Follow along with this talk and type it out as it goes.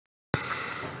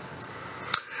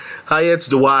Hi, it's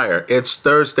Dwyer. It's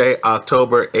Thursday,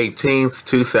 October 18th,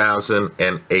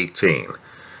 2018.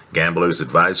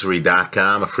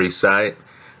 GamblersAdvisory.com, a free site.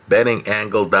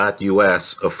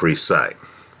 BettingAngle.us, a free site.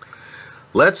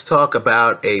 Let's talk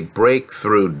about a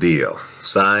breakthrough deal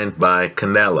signed by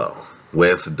Canelo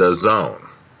with DAZN.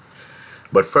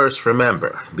 But first,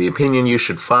 remember, the opinion you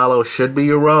should follow should be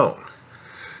your own.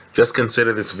 Just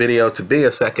consider this video to be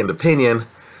a second opinion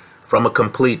from a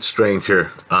complete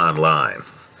stranger online.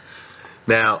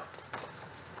 Now,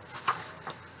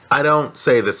 I don't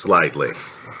say this lightly.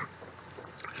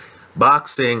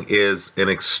 Boxing is an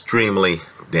extremely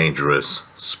dangerous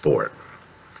sport,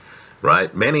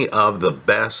 right? Many of the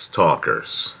best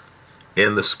talkers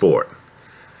in the sport,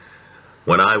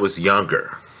 when I was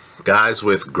younger, guys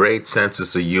with great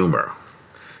senses of humor,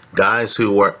 guys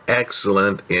who were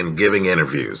excellent in giving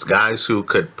interviews, guys who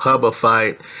could pub a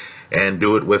fight and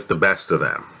do it with the best of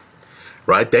them,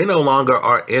 right? They no longer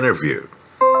are interviewed.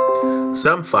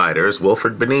 Some fighters,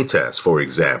 Wilfred Benitez, for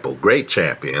example, great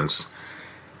champions,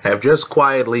 have just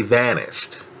quietly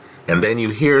vanished. And then you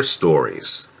hear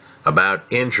stories about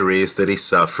injuries that he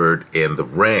suffered in the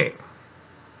ring,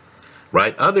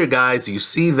 right? Other guys, you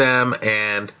see them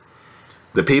and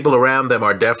the people around them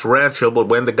are deferential, but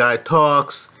when the guy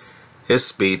talks, his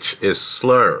speech is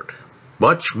slurred,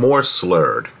 much more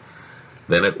slurred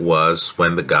than it was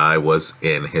when the guy was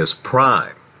in his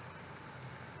prime,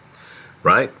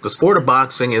 right? The sport of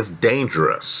boxing is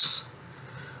dangerous.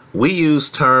 We use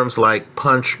terms like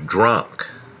punch drunk.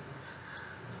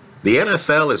 The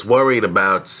NFL is worried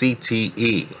about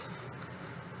CTE.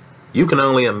 You can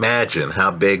only imagine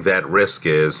how big that risk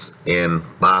is in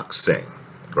boxing,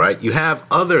 right? You have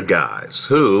other guys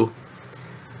who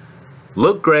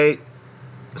look great,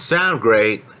 sound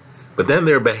great, but then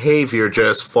their behavior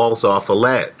just falls off a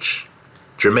ledge.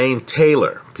 Jermaine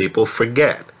Taylor, people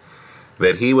forget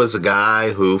that he was a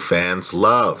guy who fans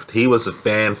loved. He was a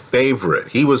fan favorite.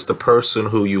 He was the person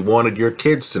who you wanted your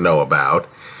kids to know about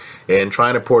and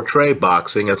trying to portray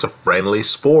boxing as a friendly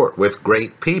sport with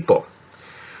great people,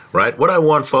 right? What I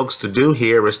want folks to do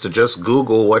here is to just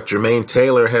Google what Jermaine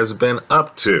Taylor has been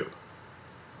up to.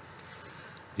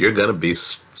 You're going to be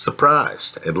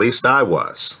surprised. At least I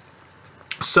was.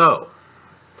 So,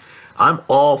 I'm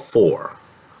all for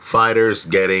fighters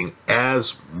getting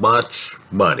as much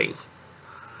money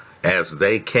as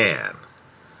they can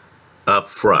up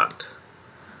front,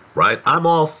 right? I'm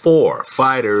all for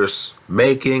fighters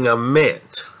making a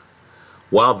mint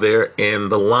while they're in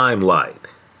the limelight,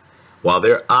 while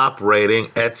they're operating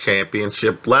at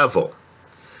championship level,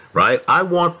 right? I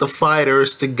want the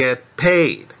fighters to get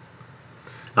paid.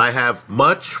 I have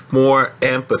much more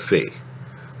empathy,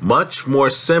 much more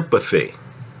sympathy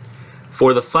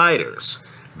for the fighters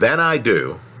than I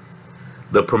do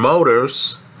the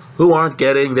promoters who aren't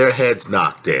getting their heads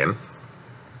knocked in,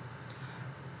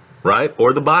 right?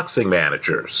 Or the boxing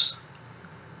managers,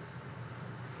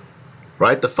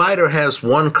 right? The fighter has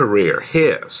one career,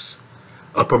 his.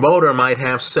 A promoter might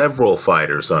have several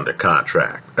fighters under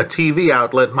contract. A TV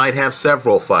outlet might have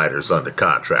several fighters under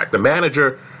contract. A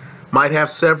manager might have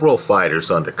several fighters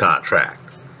under contract.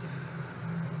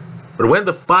 But when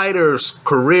the fighter's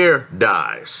career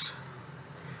dies,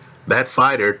 that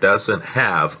fighter doesn't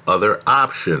have other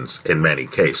options in many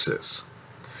cases.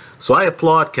 So I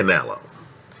applaud Canelo,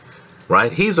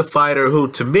 right? He's a fighter who,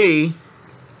 to me,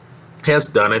 has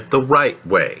done it the right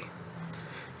way.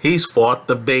 He's fought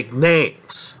the big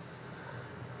names,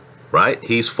 right?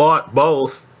 He's fought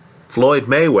both Floyd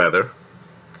Mayweather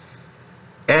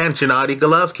and Gennady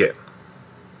Golovkin.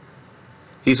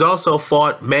 He's also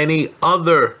fought many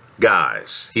other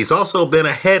guys. He's also been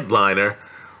a headliner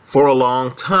for a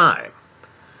long time,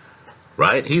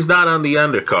 right? He's not on the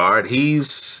undercard.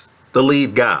 He's the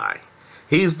lead guy.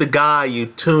 He's the guy you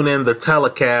tune in the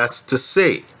telecast to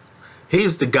see.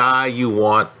 He's the guy you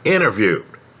want interviewed,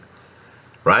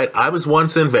 right? I was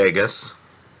once in Vegas.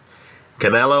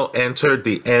 Canelo entered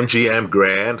the MGM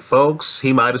Grand. Folks,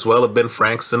 he might as well have been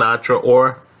Frank Sinatra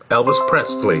or Elvis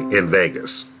Presley in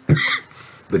Vegas.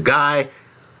 The guy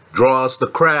draws the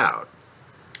crowd.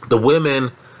 The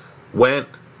women went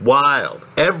wild.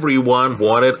 Everyone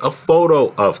wanted a photo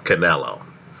of Canelo,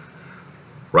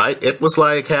 right? It was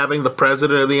like having the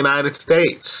President of the United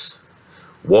States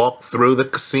walk through the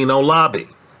casino lobby.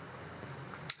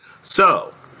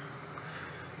 So,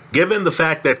 given the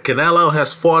fact that Canelo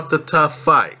has fought the tough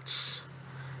fights,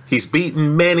 he's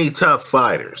beaten many tough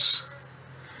fighters,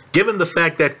 given the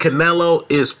fact that Canelo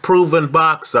is proven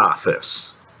box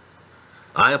office,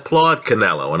 I applaud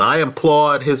Canelo and I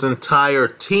applaud his entire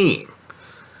team,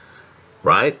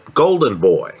 right? Golden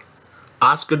Boy,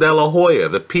 Oscar De La Hoya,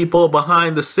 the people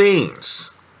behind the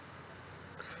scenes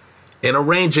in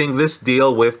arranging this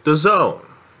deal with DAZN.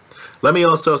 Let me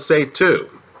also say too,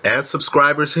 as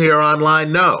subscribers here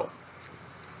online know,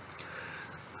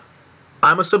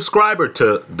 I'm a subscriber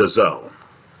to DAZN.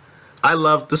 I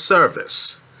love the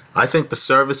service. I think the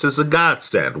service is a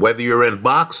godsend, whether you're in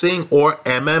boxing or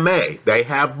MMA. They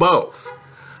have both,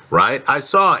 right? I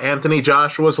saw Anthony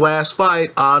Joshua's last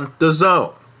fight on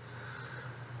DAZN.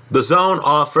 DAZN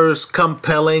offers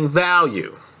compelling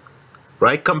value,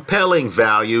 right? Compelling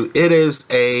value. It is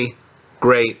a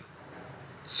great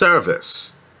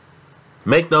service.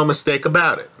 Make no mistake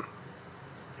about it.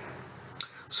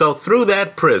 So through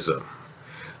that prism,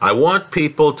 I want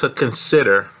people to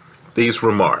consider these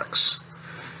remarks.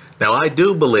 Now, I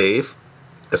do believe,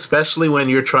 especially when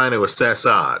you're trying to assess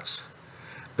odds,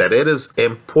 that it is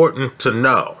important to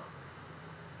know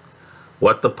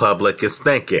what the public is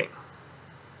thinking,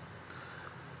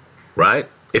 right?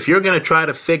 If you're going to try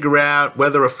to figure out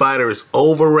whether a fighter is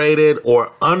overrated or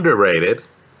underrated,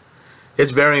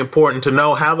 it's very important to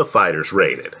know how the fighter's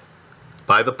rated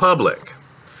by the public.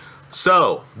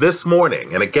 So, this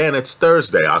morning, and again, it's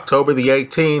Thursday, October the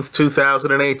 18th,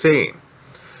 2018.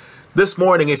 This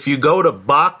morning, if you go to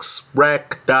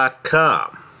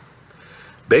boxrec.com,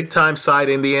 big time site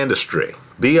in the industry,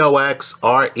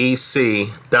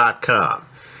 boxrec.com,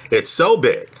 it's so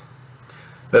big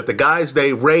that the guys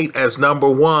they rate as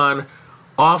 #1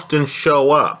 often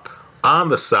show up on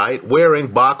the site wearing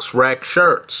BoxRec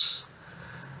shirts,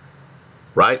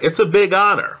 right? It's a big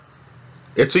honor.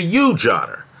 It's a huge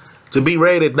honor to be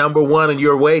rated #1 in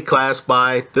your weight class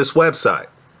by this website.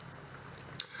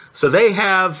 So they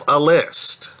have a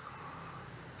list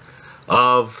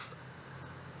of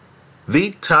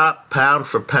the top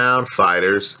pound-for-pound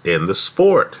fighters in the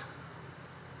sport.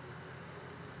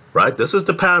 Right? This is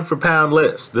the pound-for-pound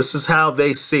list. This is how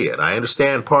they see it. I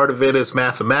understand part of it is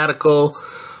mathematical.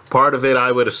 Part of it,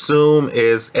 I would assume,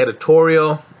 is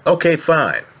editorial. Okay,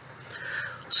 fine.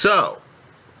 So,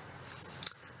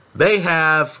 they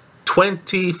have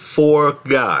 24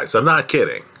 guys. I'm not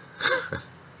kidding.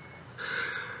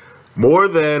 More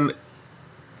than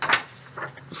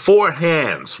 4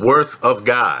 hands worth of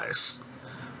guys,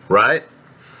 right?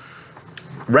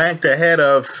 Ranked ahead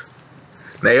of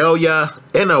Naoya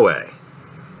Inoue,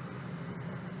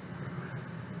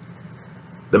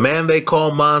 the man they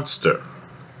call Monster,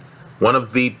 one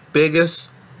of the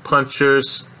biggest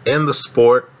punchers in the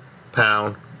sport,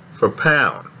 pound for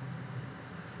pound.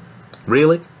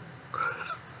 Really?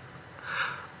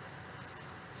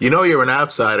 You know you're an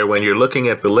outsider when you're looking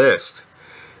at the list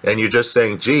and you're just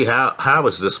saying, gee, how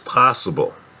is this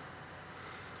possible?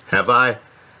 Have I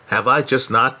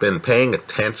just not been paying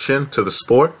attention to the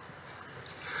sport?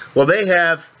 Well, they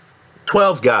have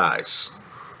 12 guys.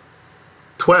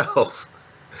 12.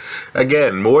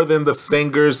 Again, more than the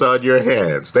fingers on your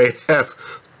hands. They have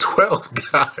 12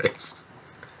 guys.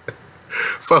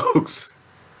 Folks,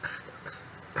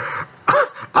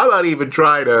 I'm not even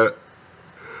trying to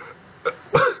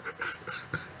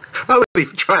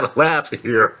laugh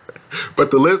here, but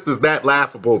the list is that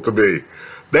laughable to me.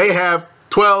 They have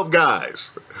 12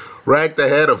 guys ranked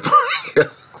ahead of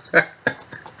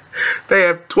they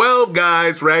have 12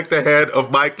 guys ranked ahead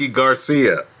of Mikey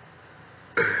Garcia.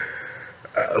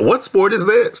 What sport is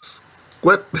this?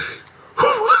 What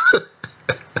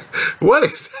what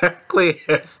exactly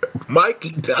has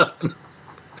Mikey done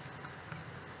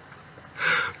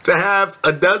to have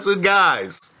a dozen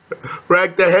guys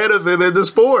ranked ahead of him in the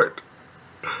sport?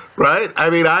 Right? I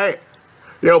mean,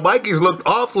 Mikey's looked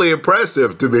awfully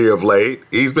impressive to me of late.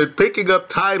 He's been picking up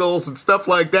titles and stuff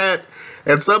like that,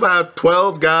 and somehow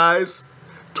 12 guys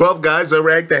are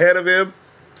ranked ahead of him.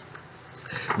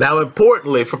 Now,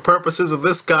 importantly, for purposes of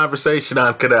this conversation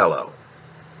on Canelo,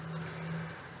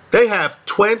 they have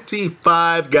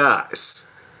 25 guys.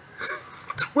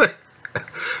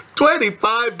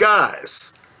 25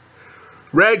 guys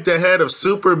ranked ahead of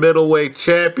super middleweight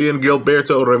champion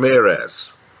Gilberto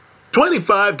Ramirez.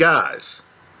 25 guys.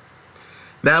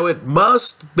 Now, it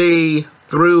must be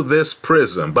through this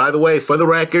prism. By the way, for the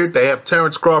record, they have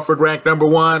Terrence Crawford ranked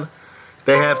 #1.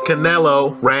 They have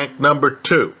Canelo ranked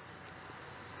 #2.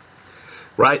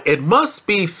 Right? It must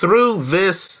be through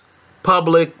this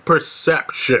public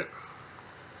perception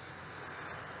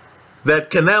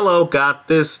that Canelo got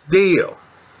this deal.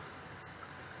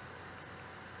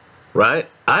 Right?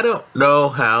 I don't know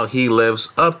how he lives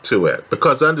up to it,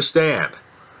 because understand,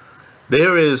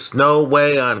 there is no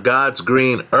way on God's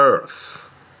green earth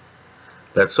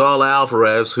that Saul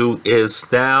Alvarez, who is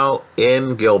now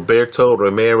in Gilberto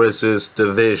Ramirez's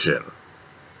division,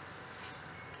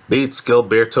 beats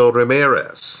Gilberto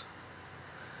Ramirez.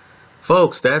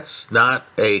 Folks, that's not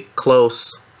a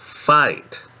close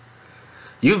fight.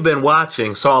 You've been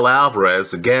watching Saul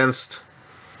Alvarez against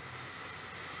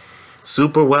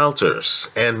super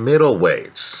welters and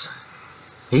middleweights.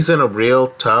 He's in a real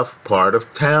tough part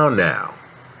of town now.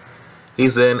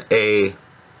 He's in a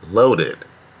loaded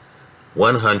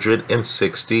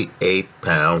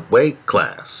 168-pound weight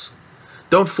class.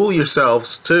 Don't fool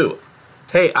yourselves, too.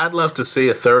 Hey, I'd love to see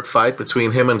a third fight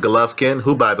between him and Golovkin,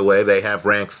 who, by the way, they have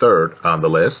ranked third on the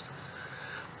list.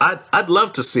 I'd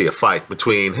love to see a fight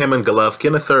between him and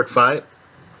Golovkin, a third fight.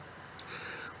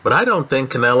 But I don't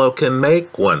think Canelo can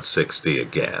make 160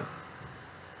 again.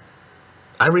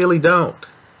 I really don't.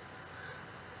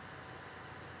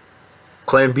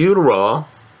 Clenbuterol,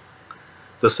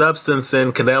 the substance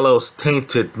in Canelo's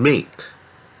tainted meat,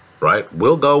 right?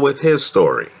 We'll go with his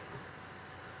story.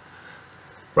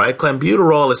 Right?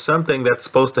 Clenbuterol is something that's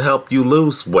supposed to help you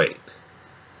lose weight.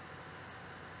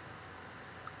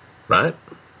 Right?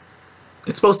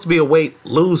 It's supposed to be a weight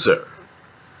loser,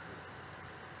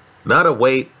 not a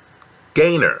weight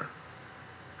gainer.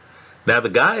 Now, the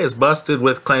guy is busted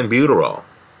with clenbuterol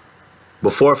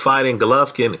before fighting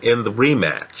Golovkin in the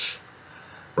rematch.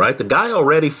 Right? The guy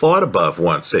already fought above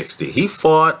 160. He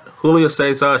fought Julio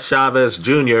Cesar Chavez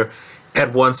Jr. at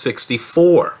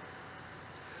 164.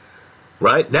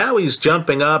 Right? Now he's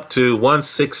jumping up to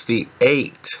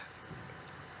 168.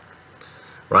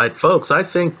 Right, folks? I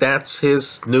think that's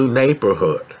his new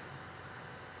neighborhood.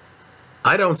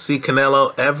 I don't see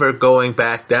Canelo ever going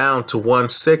back down to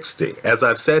 160. As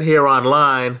I've said here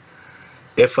online,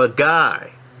 if a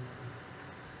guy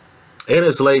in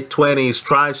his late 20s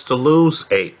tries to lose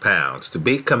 8 pounds to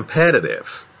be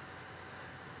competitive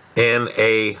in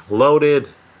a loaded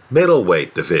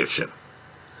middleweight division,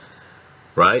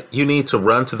 right, you need to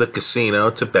run to the casino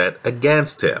to bet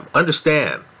against him.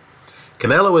 Understand,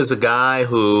 Canelo is a guy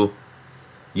who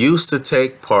used to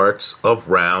take parts of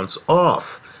rounds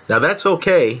off. Now, that's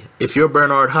okay if you're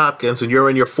Bernard Hopkins and you're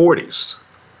in your 40s,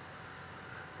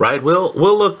 right? We'll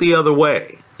look the other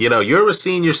way. You know, you're a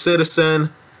senior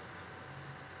citizen,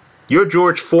 you're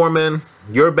George Foreman,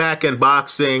 you're back in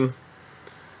boxing,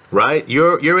 right?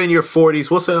 You're in your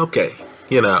 40s. We'll say, okay,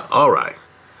 you know, all right.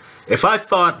 If I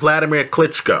thought Vladimir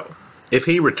Klitschko, if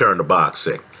he returned to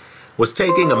boxing, was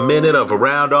taking a minute of a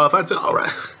round off, I'd say, all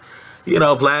right. You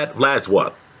know, Vlad's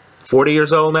what, 40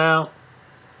 years old now?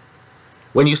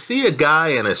 When you see a guy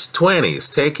in his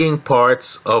 20s taking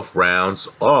parts of rounds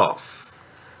off,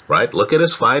 right? Look at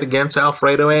his fight against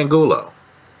Alfredo Angulo.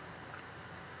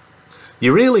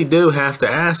 You really do have to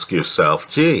ask yourself,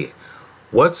 gee,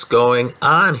 what's going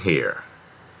on here?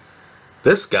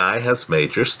 This guy has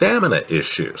major stamina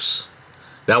issues.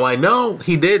 Now, I know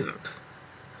he didn't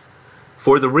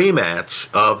for the rematch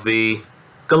of the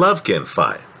Golovkin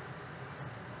fight.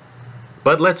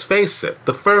 But let's face it,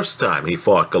 the first time he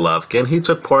fought Golovkin, he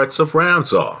took parts of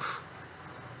rounds off.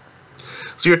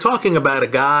 So you're talking about a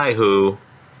guy who,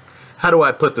 how do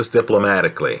I put this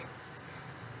diplomatically,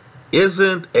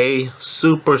 isn't a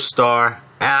superstar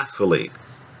athlete.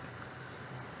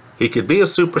 He could be a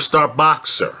superstar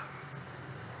boxer,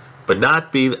 but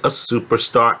not be a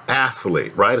superstar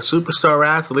athlete, right? A superstar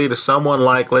athlete is someone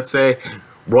like, let's say,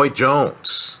 Roy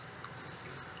Jones,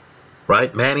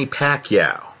 right? Manny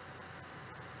Pacquiao.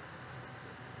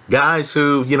 Guys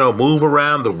who, you know, move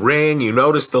around the ring, you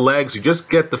notice the legs, you just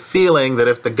get the feeling that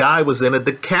if the guy was in a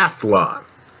decathlon,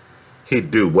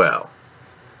 he'd do well.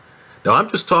 Now, I'm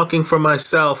just talking for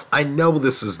myself. I know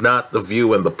this is not the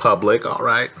view in the public, all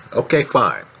right? Okay,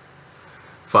 fine.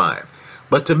 Fine.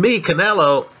 But to me,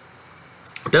 Canelo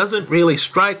doesn't really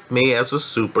strike me as a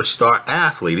superstar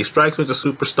athlete. He strikes me as a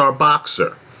superstar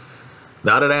boxer,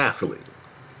 not an athlete.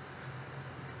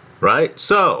 Right?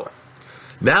 So,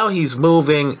 now he's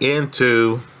moving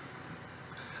into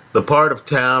the part of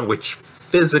town which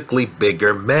physically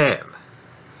bigger men.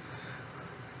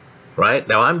 Right?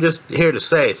 Now, I'm just here to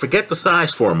say, forget the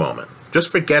size for a moment.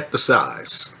 Just forget the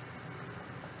size.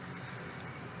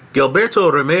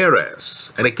 Gilberto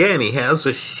Ramirez, and again, he has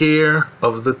a share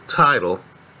of the title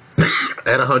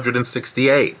at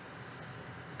 168.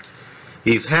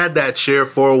 He's had that share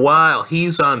for a while.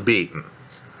 He's unbeaten.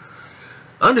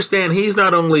 Understand, he's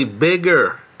not only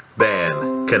bigger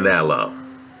than Canelo,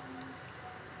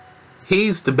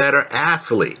 he's the better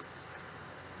athlete.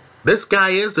 This guy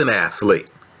is an athlete.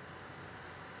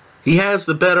 He has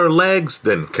the better legs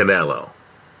than Canelo.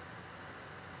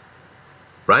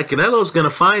 Right? Canelo's going to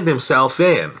find himself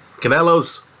in.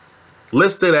 Canelo's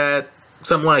listed at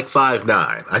something like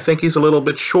 5'9". I think he's a little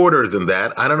bit shorter than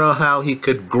that. I don't know how he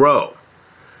could grow.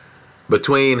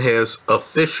 between his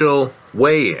official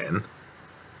weigh-in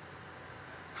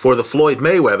for the Floyd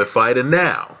Mayweather fight and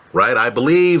now, right? I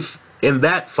believe in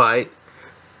that fight,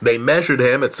 they measured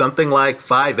him at something like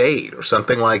 5'8" or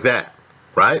something like that,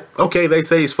 right? Okay, they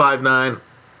say he's 5'9".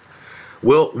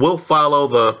 We'll follow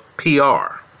the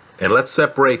PR, and let's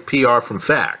separate PR from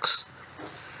facts.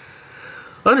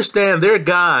 Understand, there are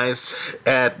guys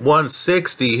at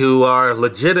 160 who are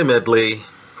legitimately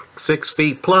 6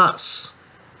 feet plus.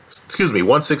 Excuse me,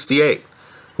 168,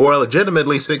 who are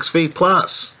legitimately 6 feet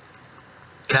plus.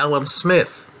 Callum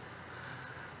Smith,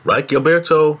 right?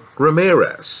 Gilberto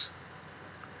Ramirez.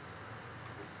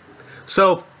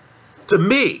 So, to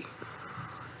me,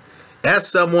 as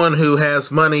someone who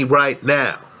has money right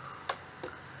now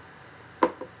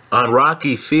on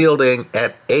Rocky Fielding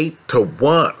at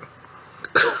 8-1,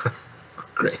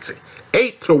 crazy,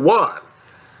 8-1,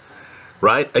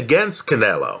 right, against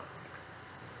Canelo,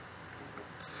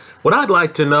 what I'd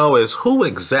like to know is who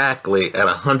exactly at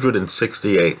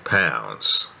 168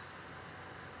 pounds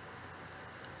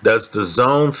does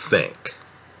DAZN think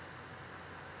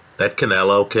that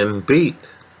Canelo can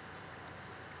beat?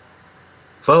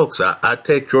 Folks, I'd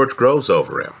take George Groves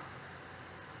over him.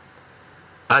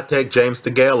 I'd take James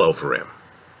DeGale over him.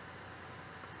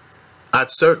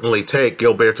 I'd certainly take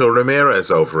Gilberto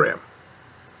Ramirez over him.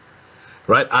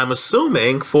 Right? I'm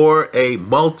assuming for a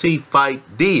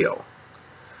multi-fight deal,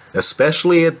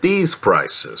 especially at these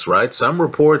prices, right? Some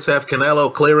reports have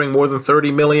Canelo clearing more than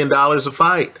 $30 million a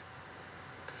fight.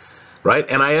 Right?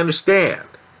 And I understand,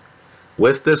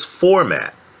 with this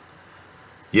format,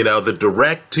 you know, the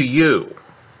direct-to-you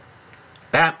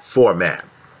app format,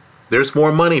 there's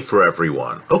more money for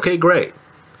everyone. Okay, great.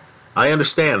 I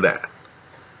understand that.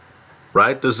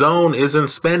 Right? DAZN isn't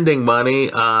spending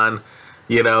money on,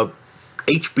 you know,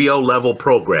 HBO level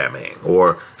programming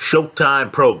or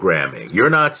Showtime programming. You're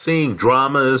not seeing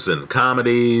dramas and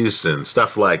comedies and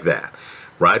stuff like that.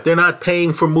 Right? They're not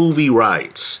paying for movie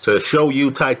rights to show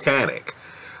you Titanic.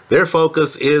 Their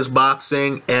focus is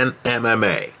boxing and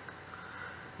MMA.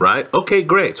 Right? Okay,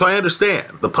 great. So I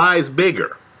understand. The pie is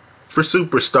bigger for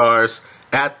superstars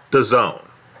at DAZN.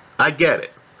 I get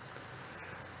it.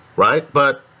 Right?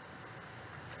 But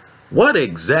what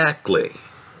exactly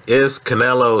is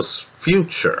Canelo's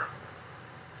future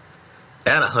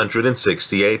at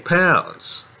 168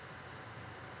 pounds?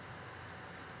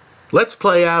 Let's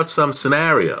play out some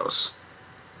scenarios.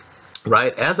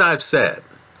 Right? As I've said,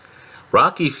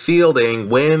 Rocky Fielding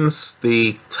wins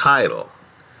the title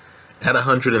at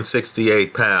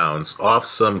 168 pounds off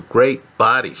some great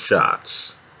body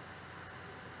shots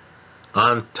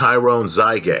on Tyrone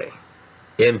Zcash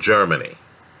in Germany.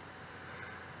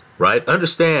 Right?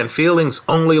 Understand, Fielding's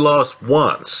only lost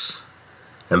once,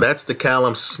 and that's to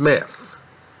Callum Smith.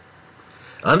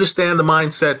 Understand the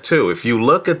mindset too. If you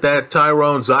look at that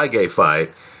Tyrone Zcash fight,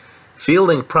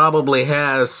 Fielding probably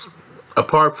has,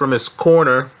 apart from his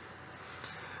corner,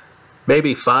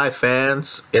 maybe 5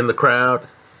 fans in the crowd.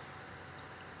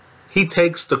 He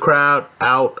takes the crowd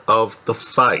out of the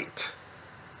fight.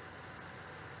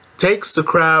 Takes the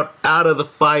crowd out of the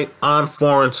fight on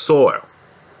foreign soil.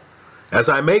 As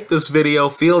I make this video,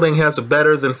 Fielding has a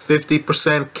better than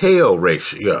 50% KO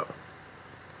ratio.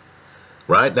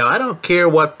 Right? Now, I don't care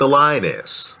what the line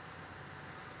is.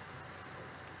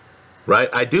 Right?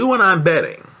 I do when I'm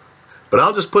betting. But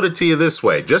I'll just put it to you this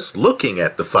way. Just looking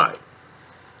at the fight,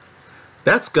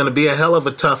 that's going to be a hell of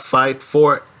a tough fight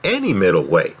for any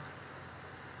middleweight.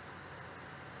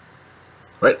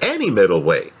 Right? Any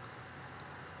middleweight.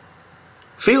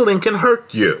 Fielding can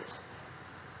hurt you.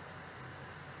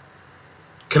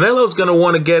 Canelo's going to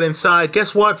want to get inside.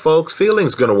 Guess what, folks?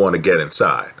 Fielding's going to want to get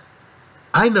inside.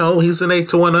 I know he's an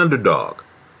 8-1 underdog.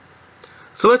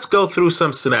 So let's go through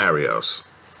some scenarios.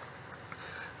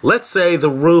 Let's say the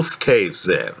roof caves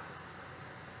in.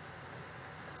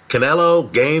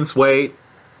 Canelo gains weight,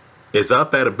 is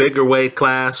up at a bigger weight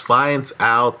class, finds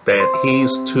out that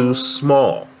he's too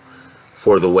small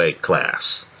for the weight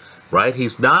class. Right?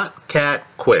 He's not cat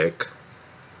quick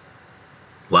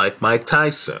like Mike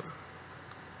Tyson.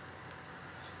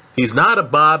 He's not a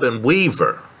bob and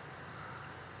weaver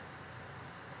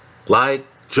like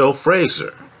Joe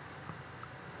Frazier.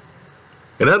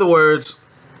 In other words,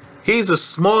 he's a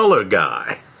smaller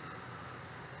guy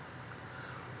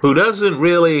who doesn't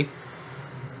really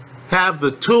have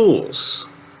the tools,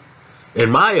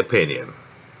 in my opinion,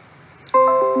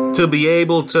 to be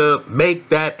able to make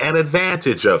that an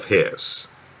advantage of his.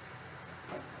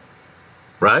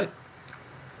 Right?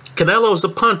 Canelo's a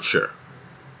puncher.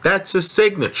 That's his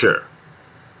signature.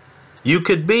 You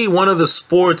could be one of the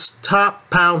sport's top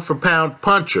pound-for-pound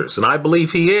punchers, and I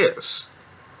believe he is.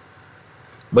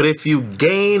 But if you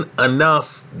gain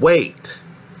enough weight,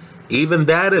 even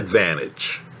that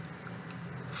advantage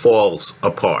falls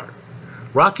apart.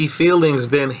 Rocky Fielding's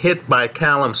been hit by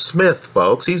Callum Smith,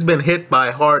 folks. He's been hit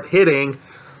by hard-hitting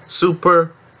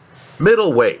super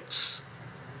middleweights.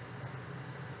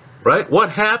 Right?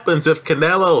 What happens if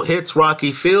Canelo hits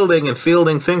Rocky Fielding and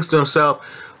Fielding thinks to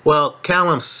himself, well,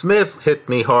 Callum Smith hit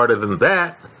me harder than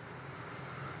that?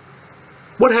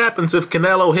 What happens if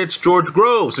Canelo hits George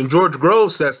Groves and George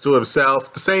Groves says to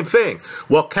himself the same thing?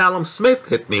 Well, Callum Smith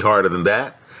hit me harder than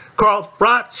that. Carl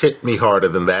Froch hit me harder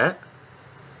than that.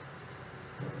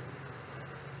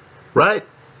 Right?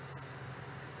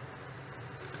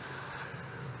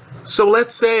 So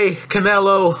let's say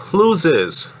Canelo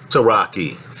loses to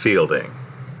Rocky Fielding.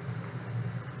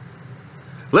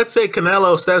 Let's say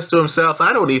Canelo says to himself,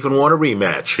 I don't even want a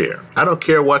rematch here. I don't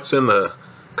care what's in the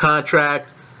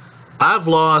contract. I've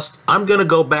lost. I'm going to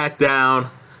go back down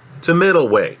to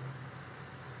middleweight.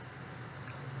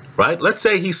 Right? Let's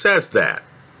say he says that.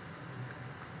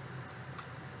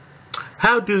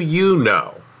 How do you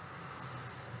know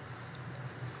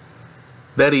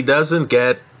that he doesn't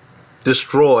get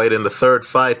destroyed in the third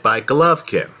fight by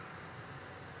Golovkin?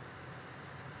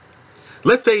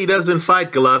 Let's say he doesn't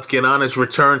fight Golovkin on his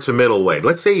return to middleweight.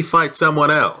 Let's say he fights someone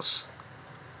else.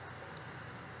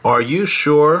 Are you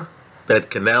sure that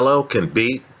Canelo can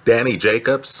beat Danny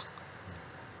Jacobs?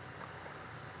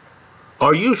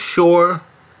 Are you sure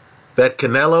that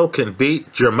Canelo can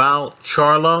beat Jermall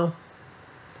Charlo?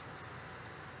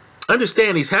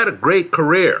 Understand, he's had a great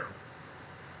career.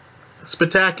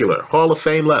 Spectacular, Hall of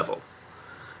Fame level.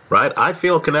 Right? I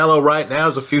feel Canelo right now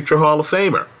is a future Hall of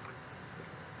Famer.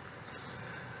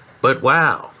 But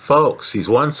wow, folks, he's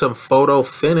won some photo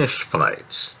finish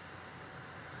fights.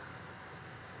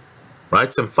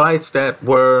 Right? Some fights that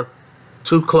were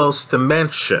too close to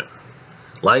mention.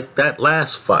 Like that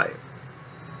last fight.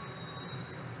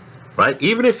 Right?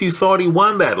 Even if you thought he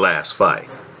won that last fight,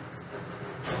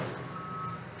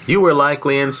 you were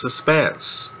likely in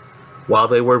suspense while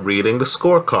they were reading the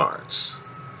scorecards.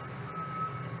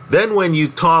 Then when you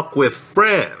talk with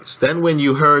friends, then when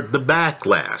you heard the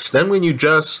backlash, then when you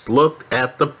just looked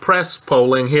at the press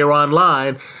polling here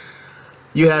online,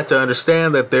 you had to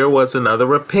understand that there was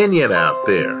another opinion out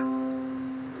there.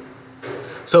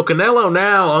 So Canelo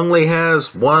now only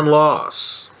has one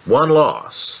loss. One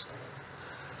loss.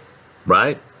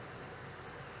 Right?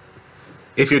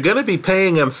 If you're going to be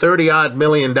paying him $30-odd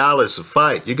million a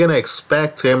fight, you're going to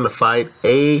expect him to fight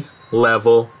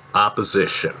A-level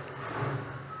opposition.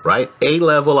 Right?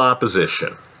 A-level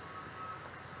opposition.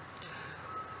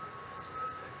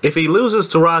 If he loses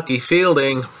to Rocky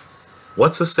Fielding,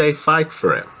 what's a safe fight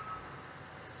for him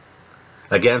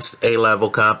against A-level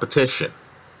competition?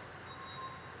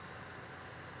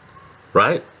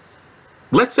 Right?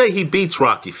 Let's say he beats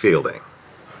Rocky Fielding.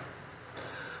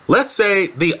 Let's say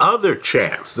the other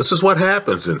champs, this is what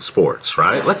happens in sports,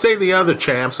 right? Let's say the other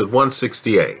champs at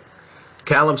 168.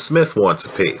 Callum Smith wants a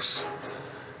piece.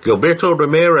 Gilberto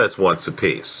Ramirez wants a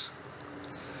piece.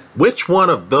 Which one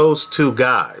of those two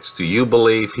guys do you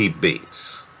believe he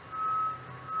beats?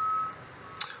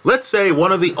 Let's say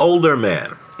one of the older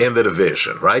men in the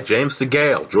division, right? James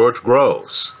DeGale, George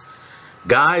Groves.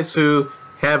 Guys who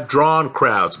have drawn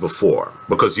crowds before,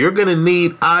 because you're going to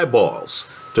need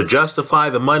eyeballs to justify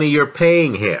the money you're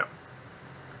paying him.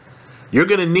 You're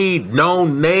going to need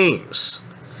known names.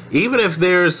 Even if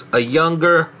there's a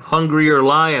younger, hungrier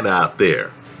lion out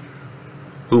there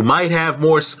who might have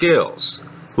more skills,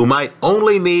 who might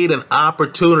only need an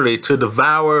opportunity to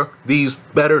devour these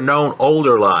better-known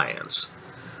older lions,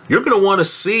 you're going to want to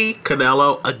see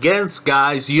Canelo against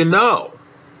guys you know.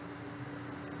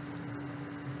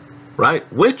 Right?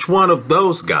 Which one of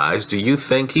those guys do you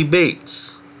think he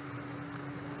beats?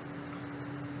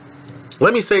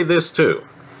 Let me say this too.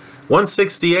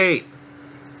 168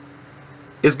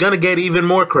 is going to get even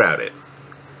more crowded.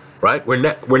 Right?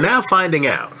 We're now finding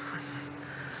out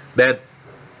that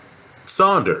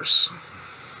Saunders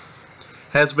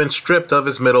has been stripped of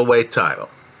his middleweight title.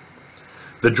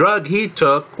 The drug he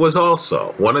took was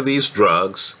also one of these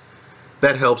drugs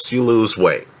that helps you lose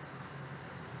weight.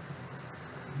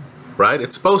 Right?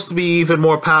 It's supposed to be even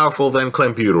more powerful than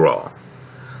clenbuterol.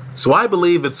 So I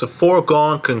believe it's a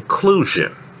foregone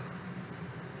conclusion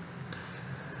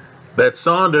that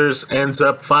Saunders ends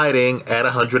up fighting at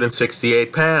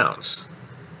 168 pounds.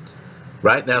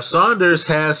 Right? Now, Saunders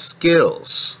has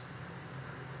skills.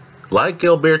 Like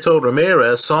Gilberto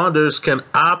Ramirez, Saunders can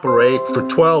operate for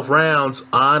 12 rounds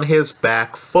on his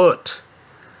back foot,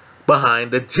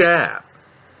 behind a jab.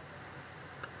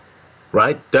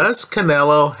 Right? Does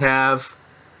Canelo have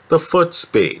the foot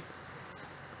speed?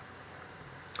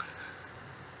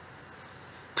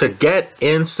 to get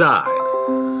inside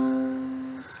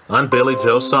on Billy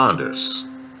Joe Saunders.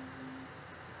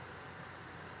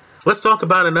 Let's talk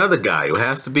about another guy who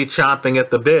has to be chomping at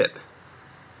the bit.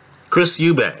 Chris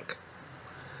Eubank.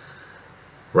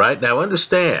 Right? Now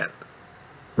understand,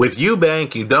 with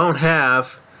Eubank you don't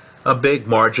have a big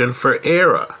margin for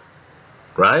error.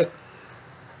 Right?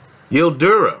 Yil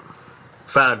Durham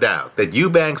found out that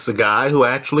Eubank's a guy who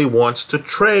actually wants to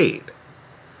trade.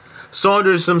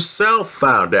 Saunders himself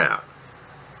found out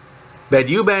that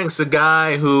Eubank's a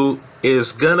guy who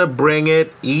is gonna bring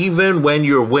it even when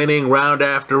you're winning round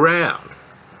after round.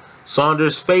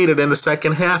 Saunders faded in the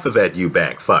second half of that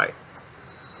Eubank fight.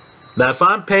 Now, if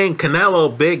I'm paying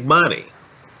Canelo big money,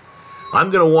 I'm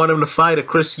gonna want him to fight a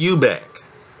Chris Eubank.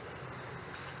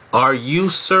 Are you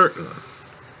certain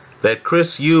that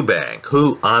Chris Eubank,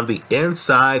 who on the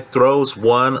inside throws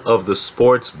one of the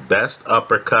sport's best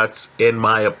uppercuts in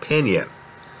my opinion,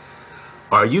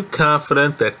 are you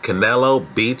confident that Canelo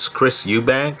beats Chris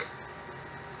Eubank?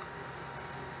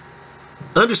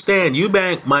 Understand,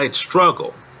 Eubank might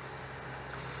struggle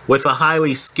with a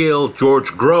highly skilled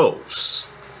George Groves,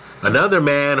 another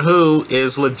man who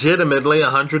is legitimately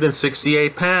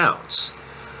 168 pounds,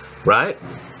 right?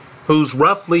 Who's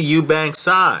roughly Eubank's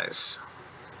size.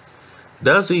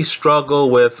 Does he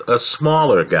struggle with a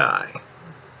smaller guy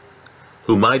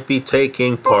who might be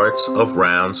taking parts of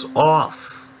rounds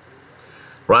off?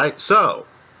 Right? So,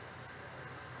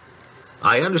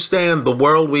 I understand the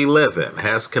world we live in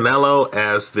has Canelo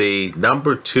as the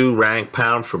number 2 ranked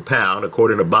pound for pound,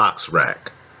 according to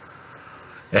BoxRec,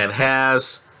 and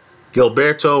has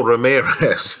Gilberto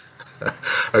Ramirez,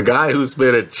 a guy who's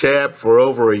been a champ for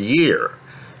over a year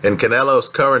in Canelo's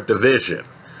current division,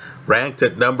 ranked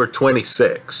at number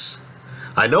 26.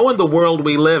 I know in the world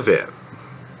we live in,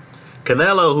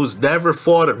 Canelo, who's never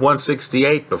fought at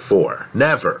 168 before,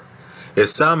 never,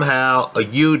 is somehow a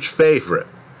huge favorite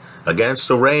against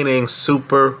the reigning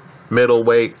super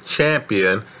middleweight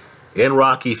champion in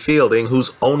Rocky Fielding,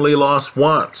 who's only lost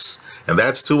once. And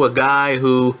that's to a guy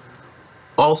who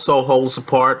also holds a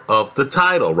part of the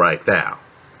title right now.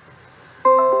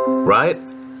 Right?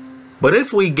 But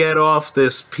if we get off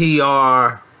this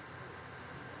PR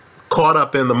caught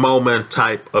up in the moment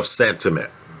type of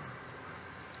sentiment,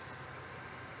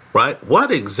 right?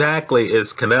 What exactly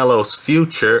is Canelo's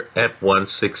future at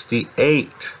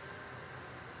 168?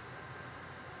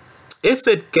 If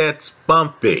it gets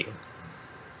bumpy,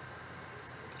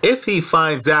 if he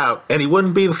finds out, and he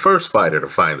wouldn't be the first fighter to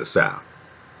find this out,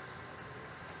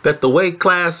 that the weight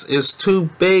class is too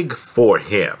big for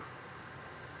him,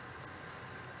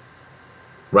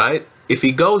 right? If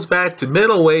he goes back to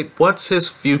middleweight, what's his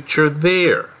future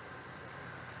there?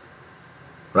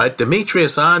 Right?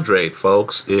 Demetrius Andrade,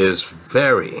 folks, is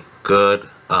very good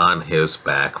on his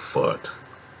back foot.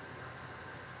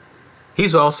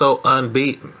 He's also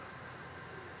unbeaten.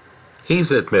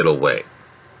 He's at middleweight.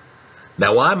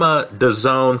 Now, I'm a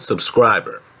DAZN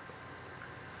subscriber.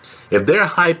 If they're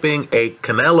hyping a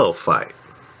Canelo fight,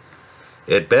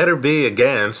 it better be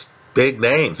against big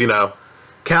names. You know,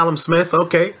 Callum Smith,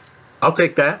 okay, I'll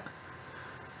take that.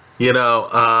 You know,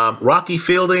 Rocky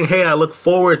Fielding, hey, I look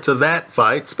forward to that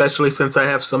fight, especially since I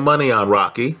have some money on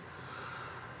Rocky.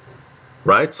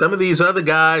 Right? Some of these other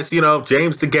guys, you know,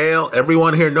 James DeGale,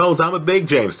 everyone here knows I'm a big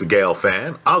James DeGale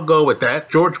fan. I'll go with that.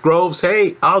 George Groves,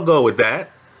 hey, I'll go with that.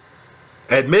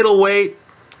 At middleweight,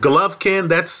 Golovkin,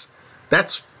 that's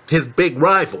his big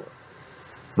rival.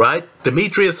 Right?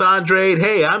 Demetrius Andrade,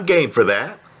 hey, I'm game for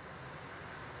that.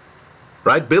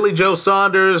 Right? Billy Joe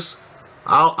Saunders,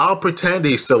 I'll pretend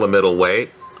he's still a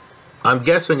middleweight. I'm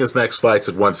guessing his next fight's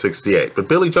at 168. But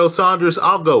Billy Joe Saunders,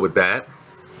 I'll go with that.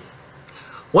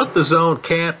 What the zone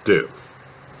can't do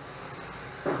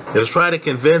is try to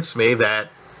convince me that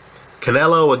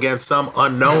Canelo against some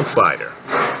unknown fighter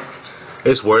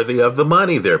is worthy of the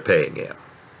money they're paying him.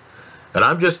 And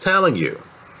I'm just telling you,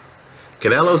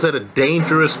 Canelo's at a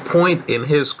dangerous point in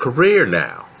his career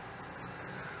now,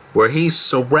 where he's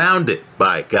surrounded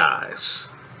by guys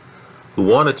who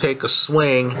want to take a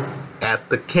swing at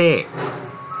the king.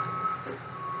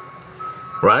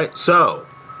 Right? So,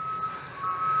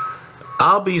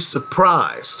 I'll be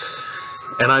surprised.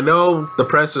 And I know the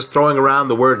press is throwing around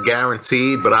the word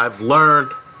guaranteed, but I've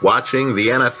learned watching the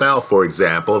NFL, for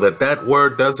example, that that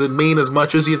word doesn't mean as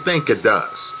much as you think it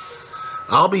does.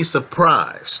 I'll be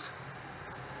surprised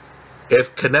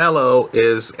if Canelo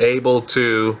is able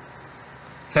to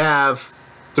have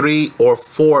 3 or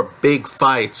 4 big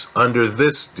fights under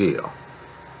this deal,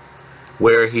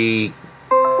 where he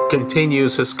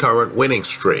continues his current winning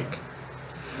streak.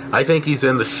 I think he's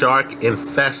in the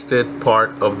shark-infested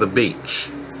part of the beach,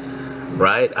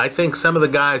 right? I think some of the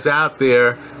guys out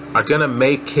there are going to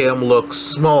make him look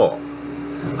small.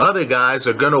 Other guys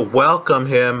are going to welcome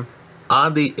him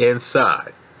on the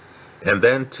inside and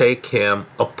then take him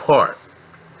apart.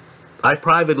 I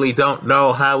privately don't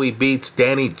know how he beats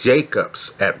Danny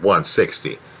Jacobs at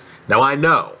 160. Now I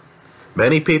know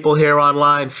many people here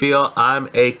online feel I'm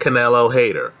a Canelo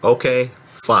hater. Okay,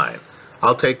 fine.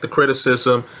 I'll take the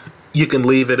criticism. You can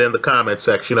leave it in the comment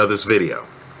section of this video,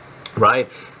 right?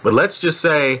 But let's just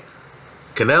say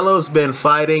Canelo's been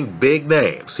fighting big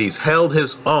names. He's held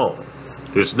his own.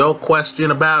 There's no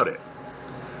question about it,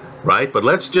 right? But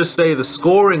let's just say the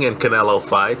scoring in Canelo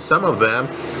fights, some of them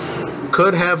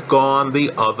could have gone the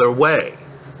other way,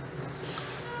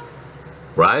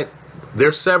 right?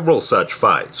 There's several such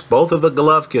fights. Both of the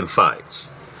Golovkin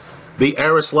fights, the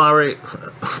Arislandi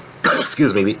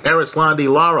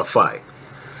Lara fight,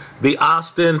 the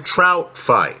Austin Trout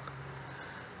fight,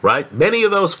 right? Many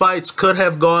of those fights could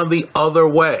have gone the other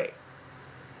way.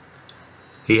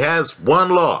 He has one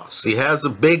loss. He has a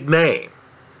big name.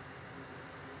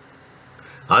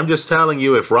 I'm just telling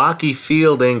you, if Rocky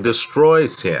Fielding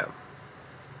destroys him,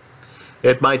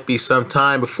 it might be some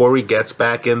time before he gets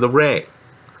back in the ring.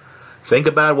 Think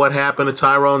about what happened to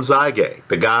Tyrone Zygate,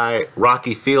 the guy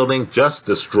Rocky Fielding just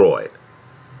destroyed,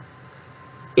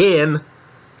 in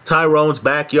Tyrone's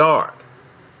backyard,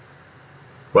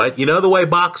 right? You know the way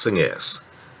boxing is.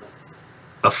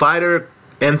 A fighter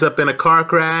ends up in a car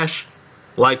crash.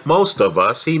 Like most of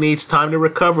us, he needs time to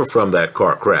recover from that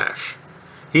car crash.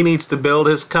 He needs to build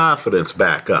his confidence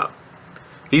back up.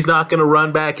 He's not going to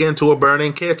run back into a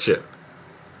burning kitchen,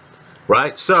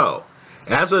 right? So,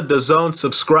 as a DAZN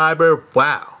subscriber,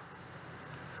 wow,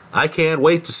 I can't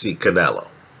wait to see Canelo.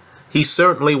 He's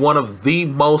certainly one of the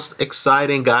most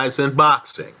exciting guys in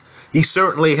boxing. He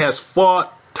certainly has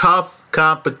fought tough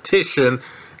competition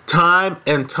time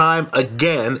and time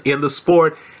again in the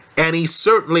sport, and he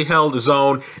certainly held his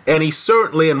own, and he's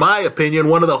certainly, in my opinion,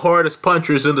 one of the hardest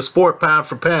punchers in the sport pound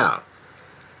for pound.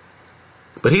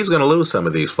 But he's going to lose some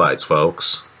of these fights,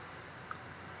 folks.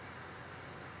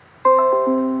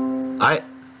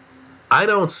 I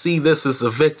don't see this as a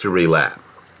victory lap.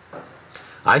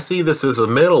 I see this as a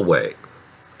middleweight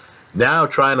now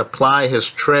trying to ply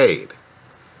his trade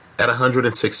at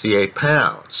 168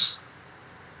 pounds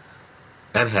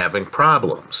and having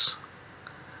problems.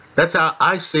 That's how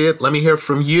I see it. Let me hear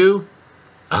from you.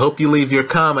 I hope you leave your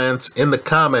comments in the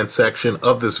comment section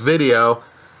of this video.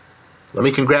 Let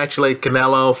me congratulate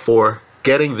Canelo for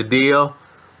getting the deal.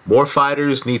 More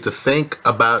fighters need to think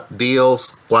about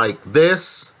deals like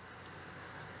this.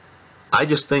 I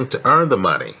just think to earn the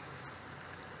money,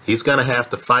 he's going to have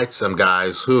to fight some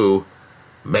guys who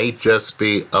may just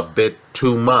be a bit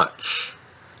too much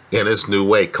in his new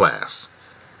weight class.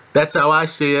 That's how I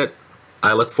see it.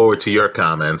 I look forward to your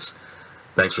comments.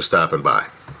 Thanks for stopping by.